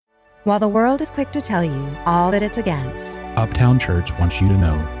While the world is quick to tell you all that it's against, Uptown Church wants you to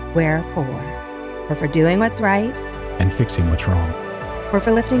know we're for. We're for doing what's right, and fixing what's wrong, we're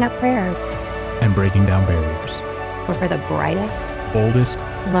for lifting up prayers, and breaking down barriers. we're for the brightest, Boldest,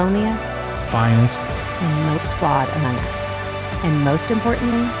 loneliest, finest, and most flawed among us. And most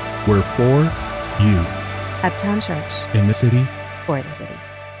importantly, we're for you Uptown Church, in the city. for the city.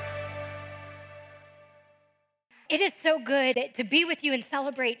 It is so good to be with you and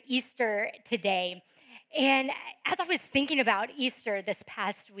celebrate Easter today. And as I was thinking about Easter this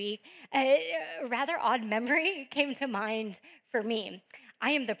past week, a rather odd memory came to mind for me.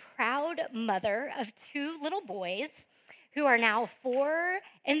 I am the proud mother of two little boys who are now 4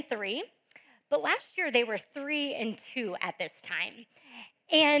 and 3, but last year they were 3 and 2 at this time.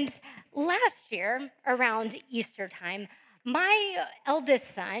 And last year, around Easter time, my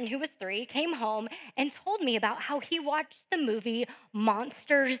eldest son, who was 3, came home and told me about how he watched the movie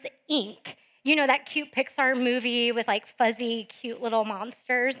Monsters, Inc. You know, that cute Pixar movie with like fuzzy, cute little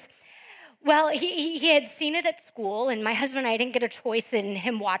monsters? Well, he had seen it at school, and my husband and I didn't get a choice in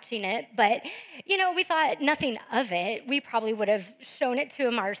him watching it, but, you know, we thought nothing of it. We probably would have shown it to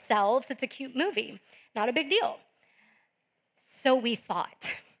him ourselves. It's a cute movie, not a big deal. So we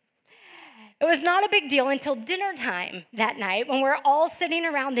thought. It was not a big deal until dinner time that night when we're all sitting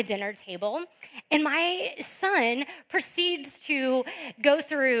around the dinner table, and my son proceeds to go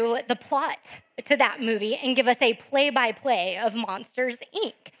through the plot to that movie and give us a play-by-play of Monsters,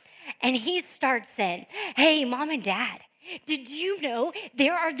 Inc. And he starts saying, "Hey, Mom and Dad, did you know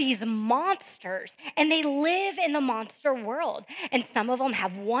there are these monsters and they live in the monster world? And some of them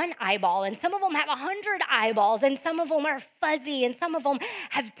have 1 eyeball and some of them have 100 eyeballs and some of them are fuzzy and some of them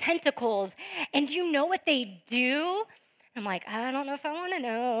have tentacles. And do you know what they do?" I'm like, I don't know if I want to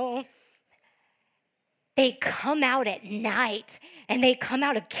know. They come out at night and they come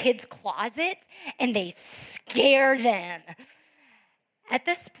out of kids' closets and they scare them. At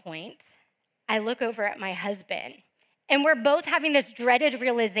this point, I look over at my husband, and we're both having this dreaded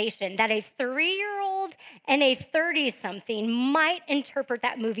realization that a 3-year-old and a 30-something might interpret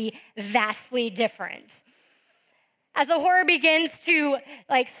that movie vastly different. As the horror begins to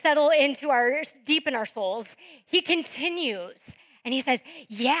settle into deep in our souls, he continues. And he says,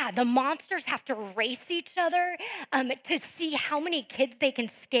 yeah, the monsters have to race each other to see how many kids they can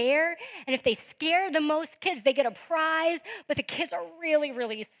scare. And if they scare the most kids, they get a prize. But the kids are really,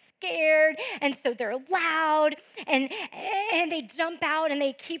 really scared. And so they're loud. And they jump out and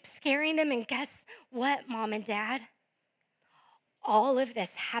they keep scaring them. And guess what, Mom and Dad? All of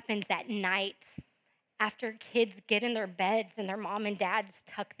this happens at night after kids get in their beds and their mom and dads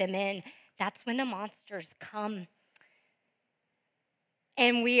tuck them in. That's when the monsters come.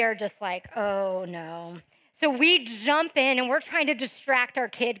 And we are just like, oh no. So we jump in and we're trying to distract our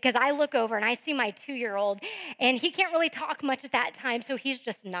kid because I look over and I see my 2-year-old and he can't really talk much at that time. So he's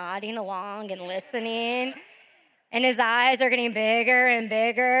just nodding along and listening. And his eyes are getting bigger and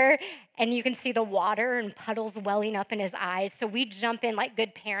bigger. And you can see the water and puddles welling up in his eyes. So we jump in like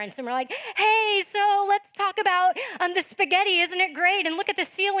good parents and we're like, hey, so let's talk about the spaghetti. Isn't it great? And look at the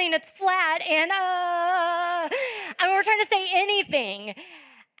ceiling, it's flat. And we're trying to say anything.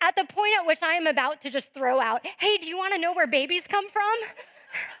 At the point at which I am about to just throw out, hey, do you want to know where babies come from?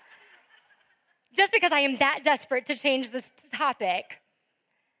 Just because I am that desperate to change this topic.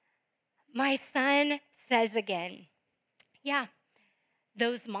 My son says again, yeah,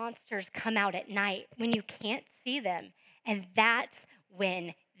 those monsters come out at night when you can't see them, and that's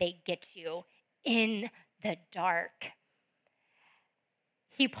when they get you, in the dark.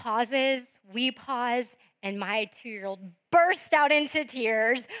 He pauses, we pause, and my 2-year-old bursts out into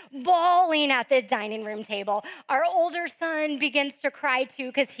tears, bawling at the dining room table. Our older son begins to cry too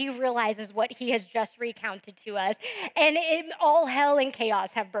because he realizes what he has just recounted to us, and all hell and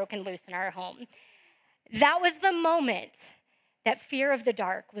chaos have broken loose in our home. That was the moment that fear of the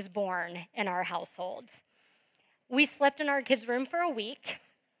dark was born in our household. We slept in our kids' room for a week.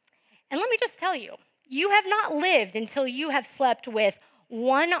 And let me just tell you, you have not lived until you have slept with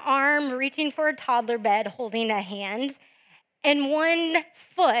one arm reaching for a toddler bed holding a hand and one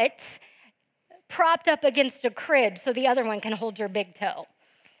foot propped up against a crib so the other one can hold your big toe.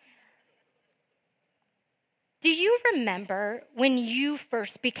 Do you remember when you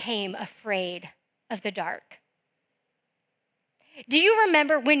first became afraid of the dark? Do you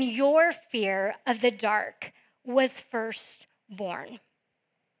remember when your fear of the dark was first born?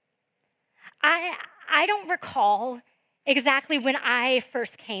 I don't recall exactly when I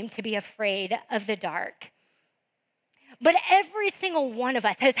first came to be afraid of the dark. But every single one of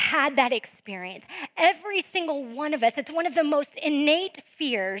us has had that experience. Every single one of us, it's one of the most innate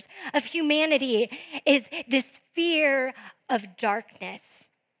fears of humanity is this fear of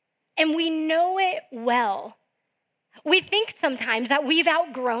darkness. And we know it well. We think sometimes that we've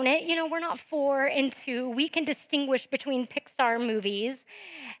outgrown it. We're not 4 and 2. We can distinguish between Pixar movies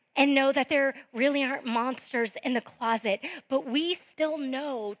and know that there really aren't monsters in the closet. But we still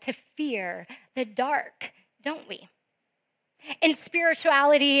know to fear the dark, don't we? In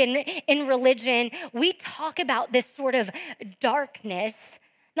spirituality and in religion, we talk about this sort of darkness,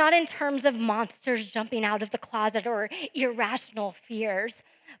 not in terms of monsters jumping out of the closet or irrational fears,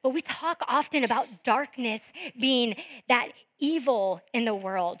 but we talk often about darkness being that evil in the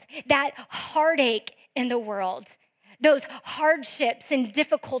world, that heartache in the world, those hardships and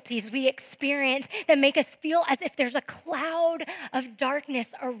difficulties we experience that make us feel as if there's a cloud of darkness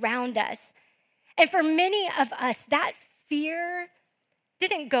around us. And for many of us, that fear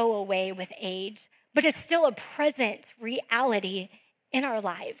didn't go away with age, but is still a present reality in our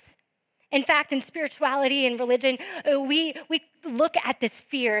lives. In fact, in spirituality and religion, we look at this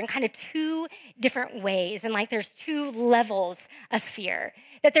fear in kind of 2 different ways. And there's 2 levels of fear.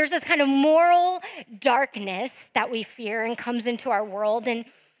 That there's this kind of moral darkness that we fear and comes into our world. And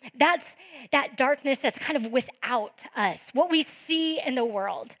that's that darkness that's kind of without us, what we see in the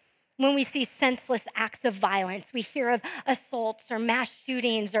world. When we see senseless acts of violence, we hear of assaults or mass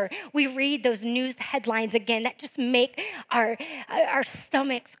shootings, or we read those news headlines again that just make our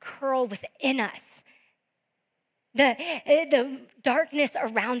stomachs curl within us. The darkness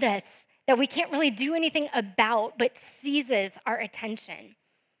around us that we can't really do anything about, but seizes our attention.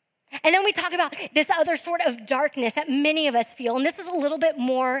 And then we talk about this other sort of darkness that many of us feel, and this is a little bit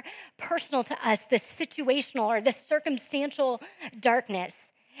more personal to us, the situational or the circumstantial darkness.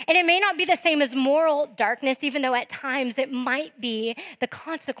 And it may not be the same as moral darkness, even though at times it might be the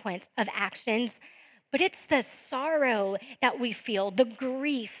consequence of actions, but it's the sorrow that we feel, the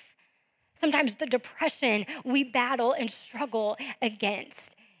grief, sometimes the depression we battle and struggle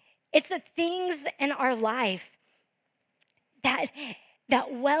against. It's the things in our life that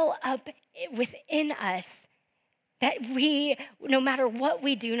well up within us that we, no matter what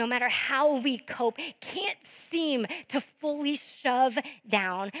we do, no matter how we cope, can't seem to fully shove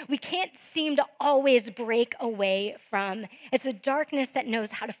down. We can't seem to always break away from. It's the darkness that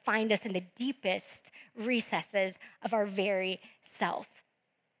knows how to find us in the deepest recesses of our very self.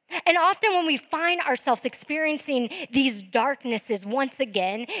 And often when we find ourselves experiencing these darknesses once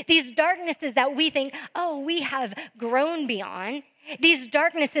again, these darknesses that we think, we have grown beyond, these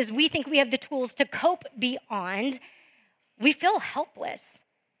darknesses we think we have the tools to cope beyond, we feel helpless.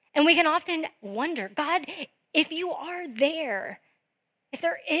 And we can often wonder, God, if you are there, if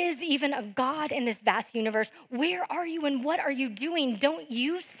there is even a God in this vast universe, where are you and what are you doing? Don't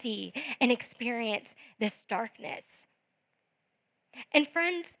you see and experience this darkness? And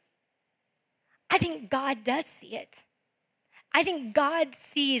friends, I think God does see it. I think God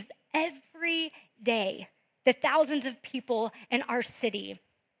sees every day the thousands of people in our city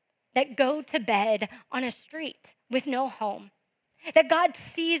that go to bed on a street with no home. That God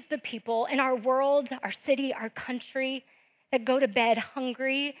sees the people in our world, our city, our country that go to bed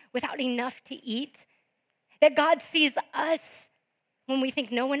hungry without enough to eat. That God sees us when we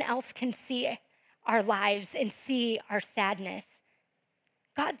think no one else can see our lives and see our sadness.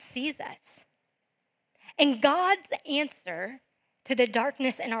 God sees us. And God's answer to the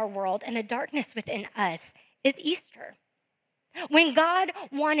darkness in our world and the darkness within us is Easter. When God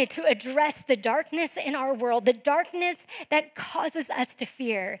wanted to address the darkness in our world, the darkness that causes us to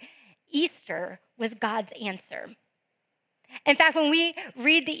fear, Easter was God's answer. In fact, when we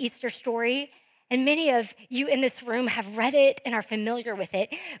read the Easter story, and many of you in this room have read it and are familiar with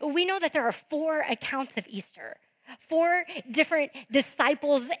it, we know that there are 4 accounts of Easter. 4 different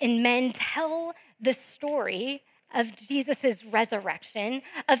disciples and men tell the story of Jesus' resurrection,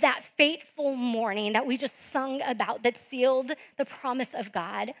 of that fateful morning that we just sung about that sealed the promise of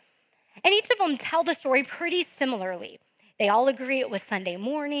God. And each of them tell the story pretty similarly. They all agree it was Sunday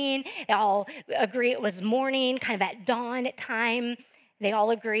morning. They all agree it was morning, kind of at dawn time. They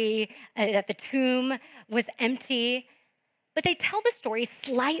all agree that the tomb was empty. But they tell the story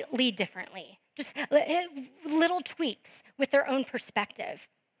slightly differently, just little tweaks with their own perspective.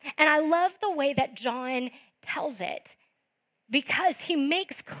 And I love the way that John tells it because he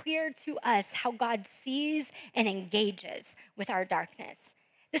makes clear to us how God sees and engages with our darkness.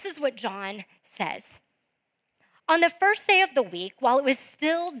 This is what John says. On the first day of the week, while it was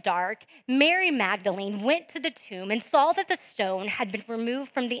still dark, Mary Magdalene went to the tomb and saw that the stone had been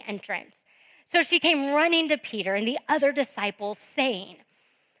removed from the entrance. So she came running to Peter and the other disciples, saying,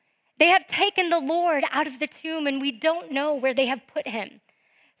 "They have taken the Lord out of the tomb, and we don't know where they have put him."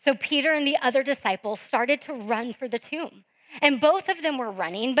 So Peter and the other disciple started to run for the tomb. And both of them were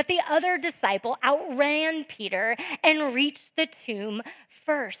running, but the other disciple outran Peter and reached the tomb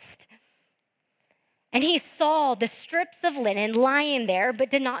first. And he saw the strips of linen lying there, but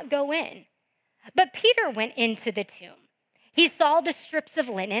did not go in. But Peter went into the tomb. He saw the strips of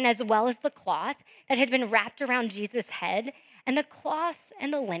linen as well as the cloth that had been wrapped around Jesus' head, and the cloths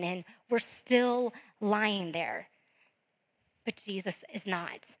and the linen were still lying there. But Jesus is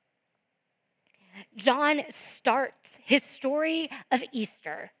not. John starts his story of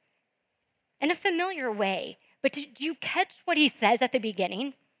Easter in a familiar way, but did you catch what he says at the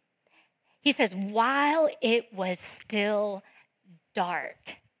beginning? He says, while it was still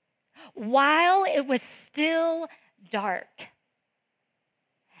dark. While it was still dark.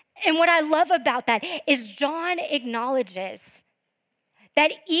 And what I love about that is John acknowledges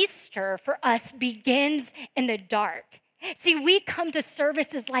that Easter for us begins in the dark. See, we come to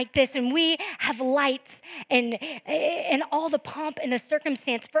services like this and we have lights and all the pomp and the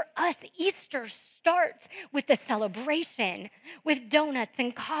circumstance. For us, Easter starts with the celebration, with donuts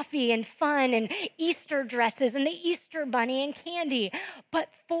and coffee and fun and Easter dresses and the Easter bunny and candy. But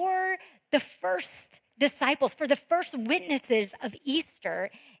for the first disciples, for the first witnesses of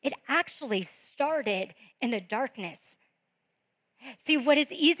Easter, it actually started in the darkness. See, what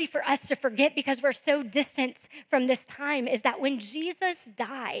is easy for us to forget because we're so distant from this time is that when Jesus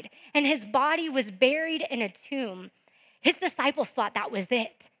died and his body was buried in a tomb, his disciples thought that was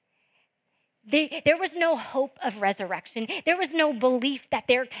it. There was no hope of resurrection. There was no belief that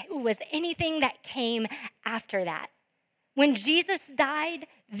there was anything that came after that. When Jesus died,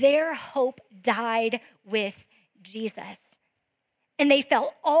 their hope died with Jesus. And they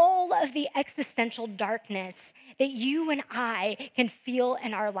felt all of the existential darkness that you and I can feel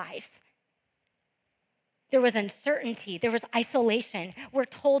in our lives. There was uncertainty, there was isolation. We're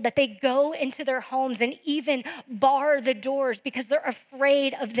told that they go into their homes and even bar the doors because they're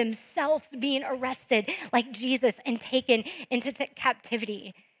afraid of themselves being arrested like Jesus and taken into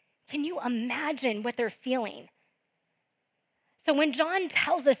captivity. Can you imagine what they're feeling? So when John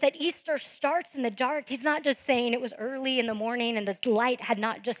tells us that Easter starts in the dark, he's not just saying it was early in the morning and the light had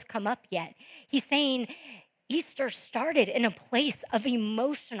not just come up yet. He's saying Easter started in a place of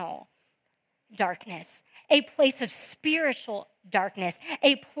emotional darkness, a place of spiritual darkness,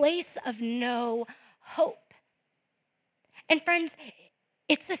 a place of no hope. And friends,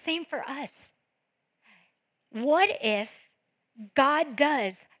 it's the same for us. What if God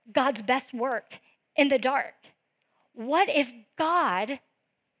does God's best work in the dark? What if God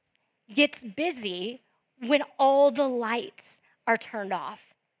gets busy when all the lights are turned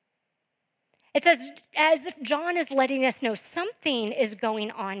off? It's as if John is letting us know something is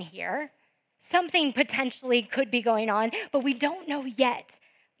going on here. Something potentially could be going on, but we don't know yet.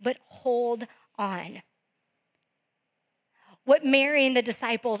 But hold on. What Mary and the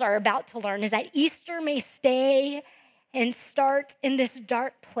disciples are about to learn is that Easter may stay and start in this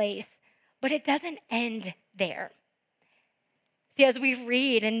dark place, but it doesn't end there. See, as we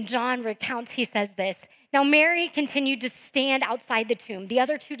read and John recounts, he says this, "Now Mary continued to stand outside the tomb. The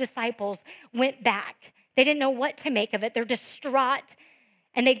other two disciples went back. They didn't know what to make of it. They're distraught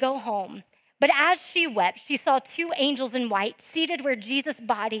and they go home. But as she wept, she saw two angels in white seated where Jesus'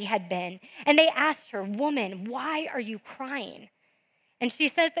 body had been. And they asked her, 'Woman, why are you crying?' And she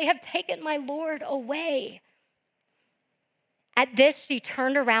says, 'They have taken my Lord away.' At this, she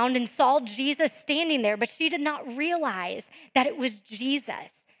turned around and saw Jesus standing there, but she did not realize that it was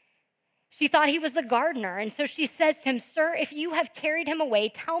Jesus. She thought he was the gardener, and so she says to him, 'Sir, if you have carried him away,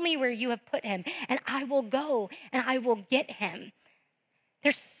 tell me where you have put him, and I will go and I will get him.'"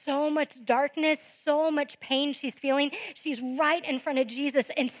 There's so much darkness, so much pain she's feeling. She's right in front of Jesus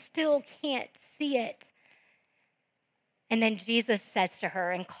and still can't see it. And then Jesus says to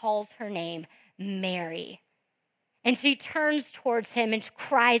her and calls her name, Mary. And she turns towards him and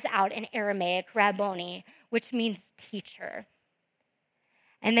cries out in Aramaic, Rabboni, which means teacher.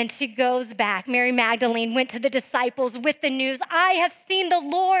 And then she goes back. Mary Magdalene went to the disciples with the news. "I have seen the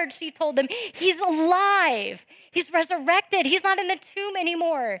Lord," she told them. "He's alive. He's resurrected. He's not in the tomb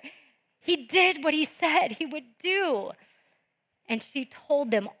anymore. He did what he said he would do." And she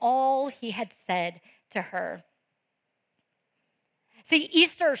told them all he had said to her. See,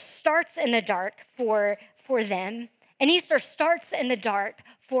 Easter starts in the dark for them, and Easter starts in the dark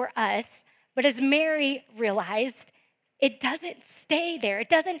for us. But as Mary realized, it doesn't stay there. It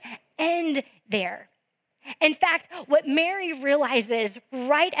doesn't end there. In fact, what Mary realizes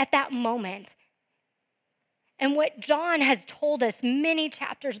right at that moment And what John has told us many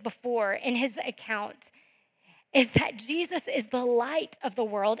chapters before in his account is that Jesus is the light of the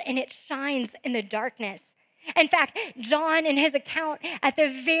world and it shines in the darkness. In fact, John, in his account at the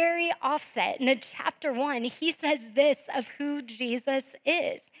very offset, in the chapter 1, he says this of who Jesus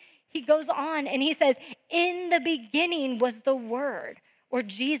is. He goes on and he says, in the beginning was the Word, or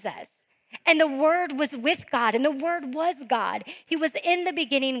Jesus. And the Word was with God, and the Word was God. He was in the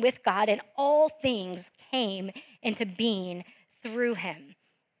beginning with God, and all things came into being through him.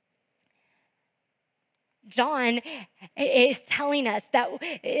 John is telling us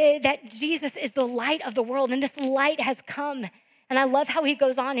that Jesus is the light of the world, and this light has come. And I love how he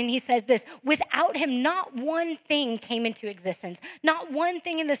goes on and he says this, without him, not one thing came into existence. Not one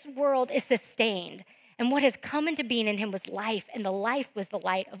thing in this world is sustained. And what has come into being in him was life, and the life was the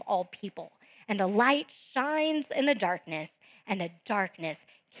light of all people. And the light shines in the darkness, and the darkness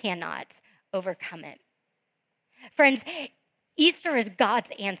cannot overcome it. Friends, Easter is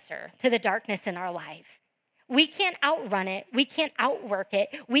God's answer to the darkness in our life. We can't outrun it. We can't outwork it.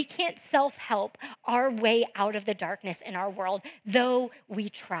 We can't self-help our way out of the darkness in our world, though we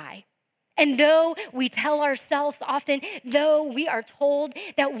try. And though we tell ourselves often, though we are told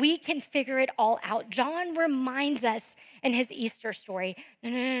that we can figure it all out, John reminds us in his Easter story,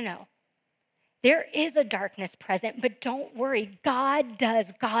 no. There is a darkness present, but don't worry. God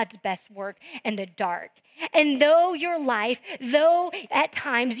does God's best work in the dark. And though your life, though at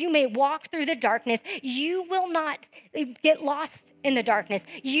times you may walk through the darkness, you will not get lost in the darkness.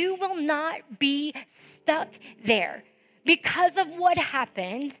 You will not be stuck there because of what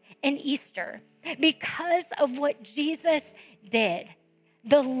happened in Easter, because of what Jesus did.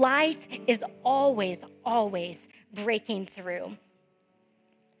 The light is always, always breaking through.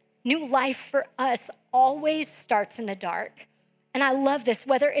 New life for us always starts in the dark. And I love this,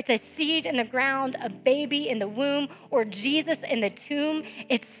 whether it's a seed in the ground, a baby in the womb, or Jesus in the tomb,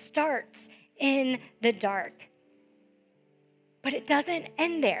 it starts in the dark. But it doesn't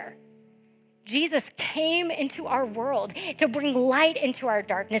end there. Jesus came into our world to bring light into our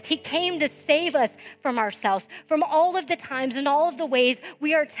darkness. He came to save us from ourselves, from all of the times and all of the ways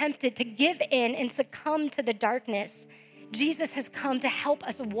we are tempted to give in and succumb to the darkness. Jesus has come to help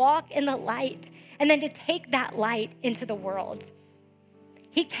us walk in the light and then to take that light into the world.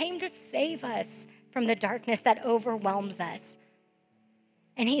 He came to save us from the darkness that overwhelms us.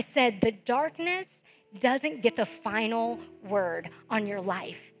 And he said, the darkness doesn't get the final word on your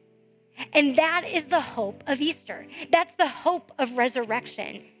life. And that is the hope of Easter. That's the hope of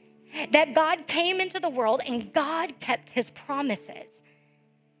resurrection. That God came into the world and God kept his promises.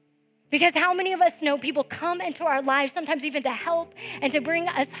 Because how many of us know people come into our lives, sometimes even to help and to bring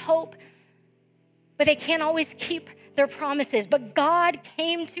us hope, but they can't always keep their promises. But God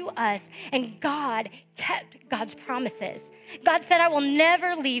came to us and God kept God's promises. God said, I will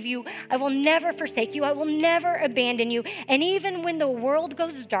never leave you. I will never forsake you. I will never abandon you. And even when the world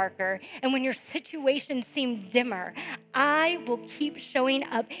goes darker and when your situations seem dimmer, I will keep showing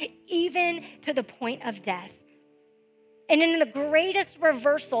up even to the point of death. And in the greatest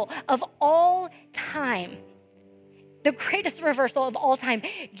reversal of all time,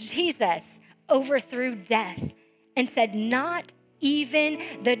 Jesus overthrew death and said, not even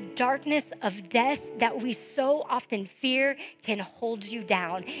the darkness of death that we so often fear can hold you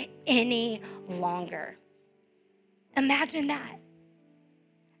down any longer. Imagine that.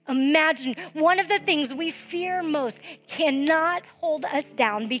 Imagine one of the things we fear most cannot hold us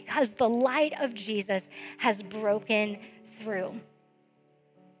down because the light of Jesus has broken through.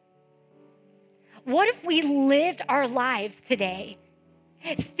 What if we lived our lives today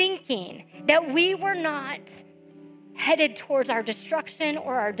thinking that we were not headed towards our destruction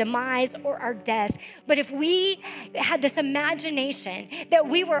or our demise or our death, but if we had this imagination that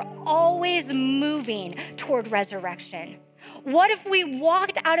we were always moving toward resurrection? What if we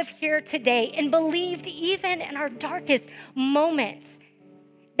walked out of here today and believed even in our darkest moments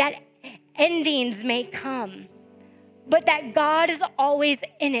that endings may come, but that God is always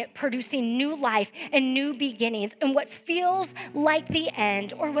in it, producing new life and new beginnings. And what feels like the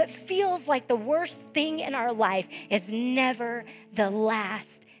end or what feels like the worst thing in our life is never the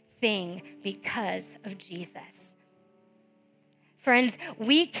last thing because of Jesus. Friends,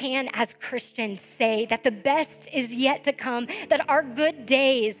 we can, as Christians, say that the best is yet to come, that our good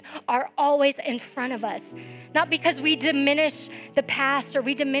days are always in front of us, not because we diminish the past or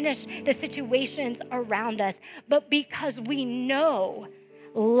we diminish the situations around us, but because we know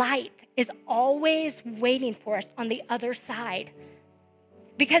light is always waiting for us on the other side.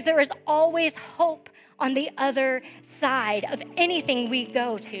 because there is always hope on the other side of anything we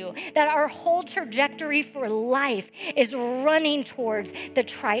go to, that our whole trajectory for life is running towards the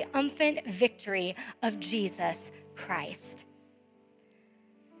triumphant victory of Jesus Christ.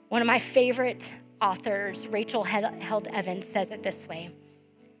 One of my favorite authors, Rachel Held Evans, says it this way.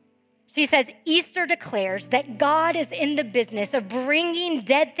 She says, Easter declares that God is in the business of bringing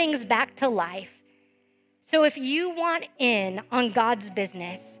dead things back to life. So if you want in on God's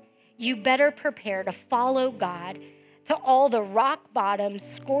business, you better prepare to follow God to all the rock bottom,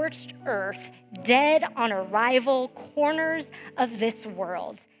 scorched earth, dead on arrival corners of this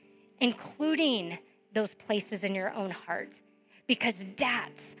world, including those places in your own heart, because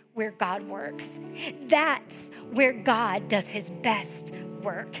that's where God works. That's where God does his best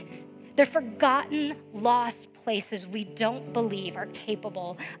work. They're forgotten, lost places we don't believe are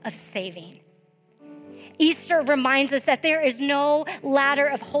capable of saving. Easter reminds us that there is no ladder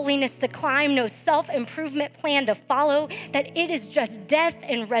of holiness to climb, no self-improvement plan to follow, that it is just death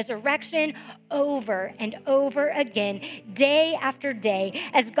and resurrection over and over again, day after day,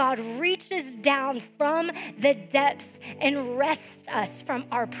 as God reaches down from the depths and wrests us from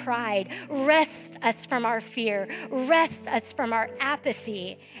our pride, wrests us from our fear, wrests us from our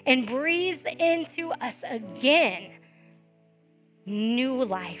apathy, and breathes into us again new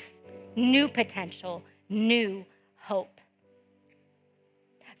life, new potential, new hope.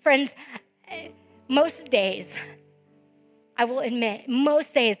 Friends, most days, I will admit,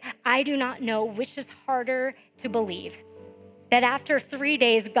 most days, I do not know which is harder to believe. That after 3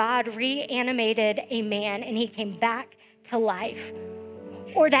 days, God reanimated a man and he came back to life.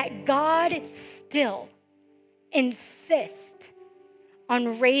 Or that God still insists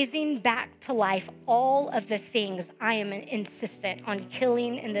on raising back to life all of the things I am insistent on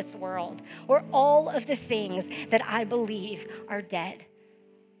killing in this world, or all of the things that I believe are dead.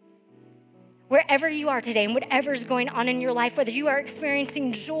 Wherever you are today and whatever's going on in your life, whether you are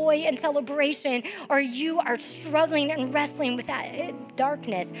experiencing joy and celebration or you are struggling and wrestling with that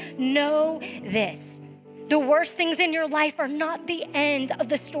darkness, know this. The worst things in your life are not the end of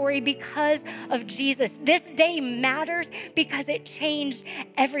the story because of Jesus. This day matters because it changed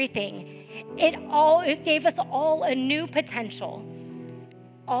everything. It gave us all a new potential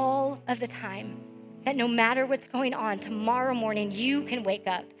all of the time. That no matter what's going on, tomorrow morning you can wake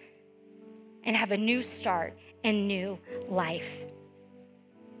up and have a new start and new life.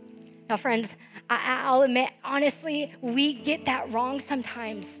 Now, friends, I'll admit, honestly, we get that wrong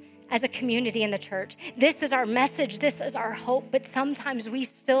sometimes as a community in the church. This is our message, this is our hope, but sometimes we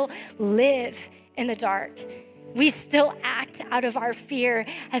still live in the dark. We still act out of our fear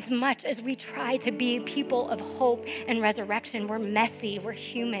as much as we try to be people of hope and resurrection. We're messy, we're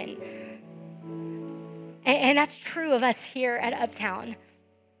human. And that's true of us here at Uptown.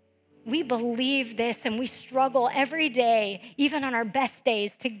 We believe this and we struggle every day, even on our best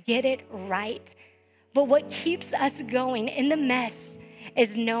days, to get it right. But what keeps us going in the mess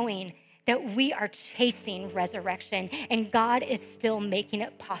is knowing that we are chasing resurrection and God is still making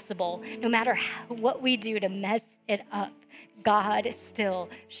it possible. No matter what we do to mess it up, God still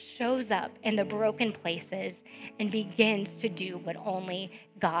shows up in the broken places and begins to do what only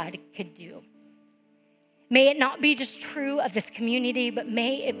God could do. May it not be just true of this community, but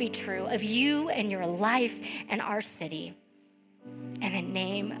may it be true of you and your life and our city. In the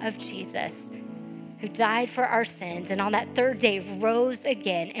name of Jesus, who died for our sins and on that third day rose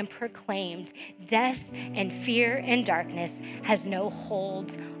again and proclaimed death and fear and darkness has no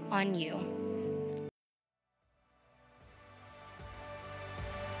hold on you.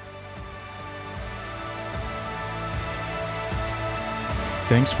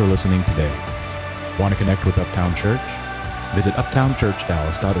 Thanks for listening today. Want to connect with Uptown Church? Visit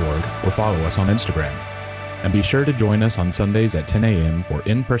uptownchurchdallas.org or follow us on Instagram. And be sure to join us on Sundays at 10 a.m. for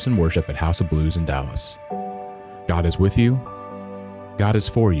in-person worship at House of Blues in Dallas. God is with you. God is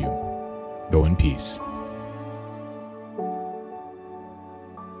for you. Go in peace.